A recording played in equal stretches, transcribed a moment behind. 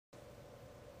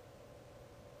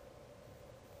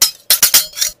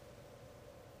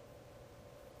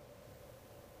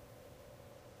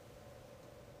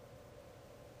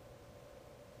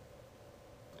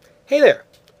Hey there!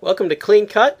 Welcome to Clean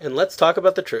Cut, and let's talk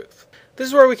about the truth. This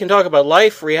is where we can talk about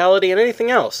life, reality, and anything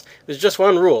else. There's just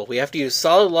one rule. We have to use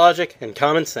solid logic and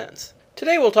common sense.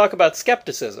 Today we'll talk about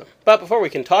skepticism, but before we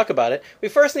can talk about it, we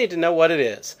first need to know what it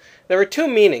is. There are two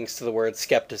meanings to the word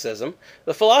skepticism: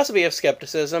 the philosophy of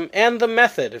skepticism and the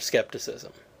method of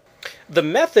skepticism. The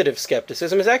method of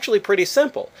skepticism is actually pretty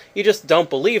simple. You just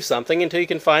don't believe something until you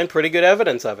can find pretty good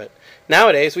evidence of it.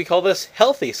 Nowadays we call this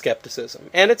healthy skepticism,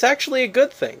 and it's actually a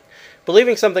good thing.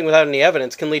 Believing something without any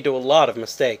evidence can lead to a lot of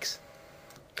mistakes.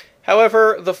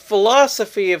 However, the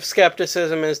philosophy of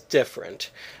skepticism is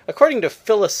different. According to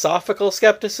philosophical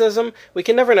skepticism, we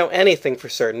can never know anything for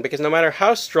certain because no matter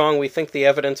how strong we think the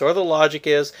evidence or the logic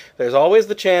is, there's always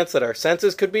the chance that our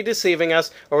senses could be deceiving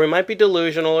us or we might be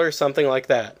delusional or something like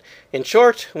that. In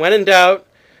short, when in doubt,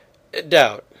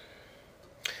 doubt.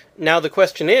 Now the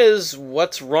question is,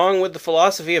 what's wrong with the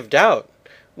philosophy of doubt?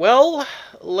 Well,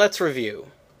 let's review.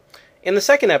 In the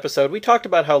second episode, we talked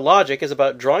about how logic is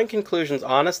about drawing conclusions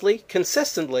honestly,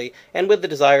 consistently, and with the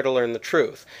desire to learn the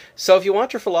truth. So if you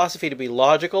want your philosophy to be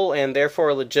logical and therefore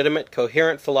a legitimate,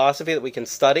 coherent philosophy that we can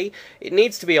study, it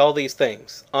needs to be all these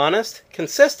things: honest,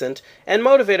 consistent, and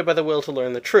motivated by the will to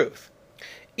learn the truth.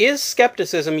 Is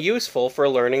skepticism useful for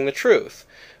learning the truth?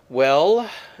 Well,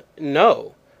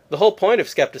 no. The whole point of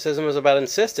skepticism is about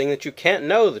insisting that you can't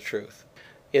know the truth.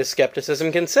 Is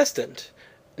skepticism consistent?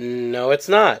 No, it's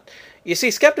not. You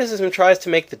see, skepticism tries to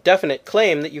make the definite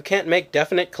claim that you can't make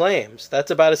definite claims.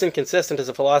 That's about as inconsistent as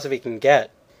a philosophy can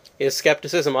get. Is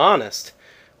skepticism honest?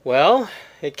 Well,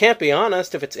 it can't be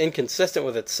honest if it's inconsistent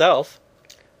with itself.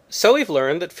 So we've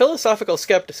learned that philosophical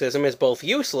skepticism is both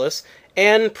useless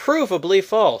and provably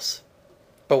false.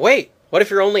 But wait, what if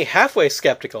you're only halfway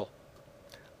skeptical?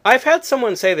 I've had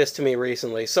someone say this to me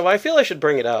recently, so I feel I should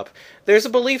bring it up. There's a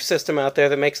belief system out there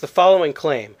that makes the following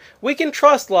claim: we can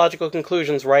trust logical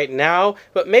conclusions right now,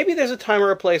 but maybe there's a time or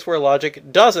a place where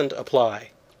logic doesn't apply.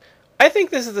 I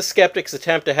think this is the skeptic's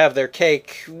attempt to have their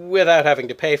cake without having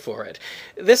to pay for it.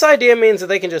 This idea means that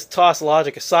they can just toss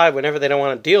logic aside whenever they don't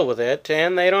want to deal with it,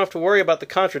 and they don't have to worry about the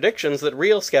contradictions that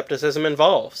real skepticism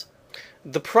involves.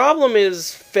 The problem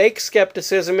is, fake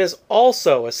skepticism is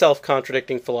also a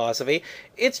self-contradicting philosophy.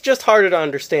 It's just harder to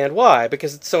understand why,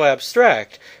 because it's so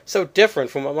abstract, so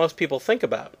different from what most people think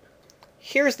about.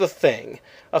 Here's the thing.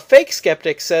 A fake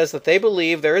skeptic says that they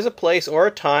believe there is a place or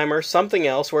a time or something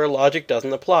else where logic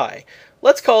doesn't apply.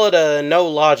 Let's call it a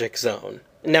no-logic zone.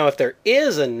 Now, if there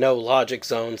is a no-logic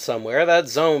zone somewhere, that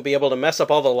zone would be able to mess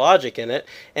up all the logic in it,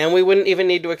 and we wouldn't even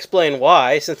need to explain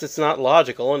why, since it's not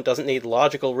logical and doesn't need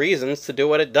logical reasons to do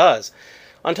what it does.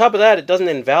 On top of that, it doesn't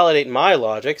invalidate my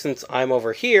logic, since I'm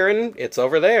over here and it's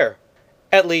over there.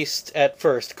 At least, at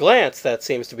first glance, that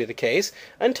seems to be the case,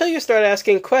 until you start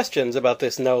asking questions about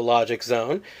this no-logic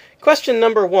zone. Question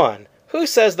number 1. Who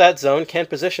says that zone can't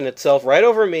position itself right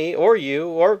over me, or you,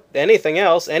 or anything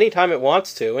else, anytime it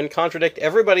wants to, and contradict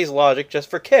everybody's logic just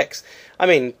for kicks? I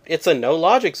mean, it's a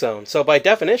no-logic zone, so by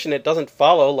definition it doesn't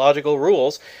follow logical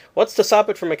rules. What's to stop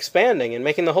it from expanding and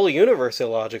making the whole universe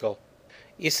illogical?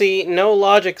 You see,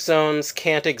 no-logic zones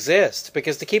can't exist,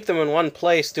 because to keep them in one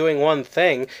place doing one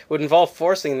thing would involve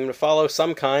forcing them to follow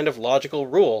some kind of logical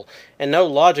rule, and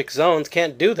no-logic zones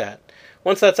can't do that.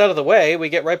 Once that's out of the way, we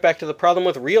get right back to the problem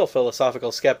with real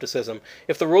philosophical skepticism.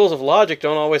 If the rules of logic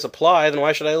don't always apply, then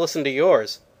why should I listen to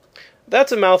yours?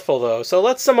 That's a mouthful, though, so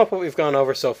let's sum up what we've gone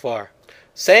over so far.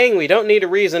 Saying we don't need a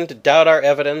reason to doubt our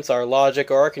evidence, our logic,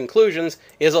 or our conclusions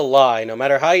is a lie, no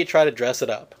matter how you try to dress it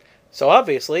up. So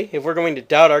obviously, if we're going to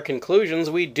doubt our conclusions,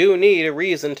 we do need a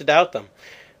reason to doubt them.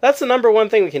 That's the number one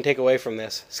thing we can take away from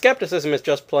this. Skepticism is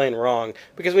just plain wrong,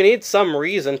 because we need some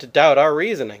reason to doubt our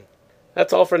reasoning.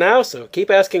 That's all for now, so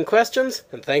keep asking questions,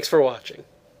 and thanks for watching.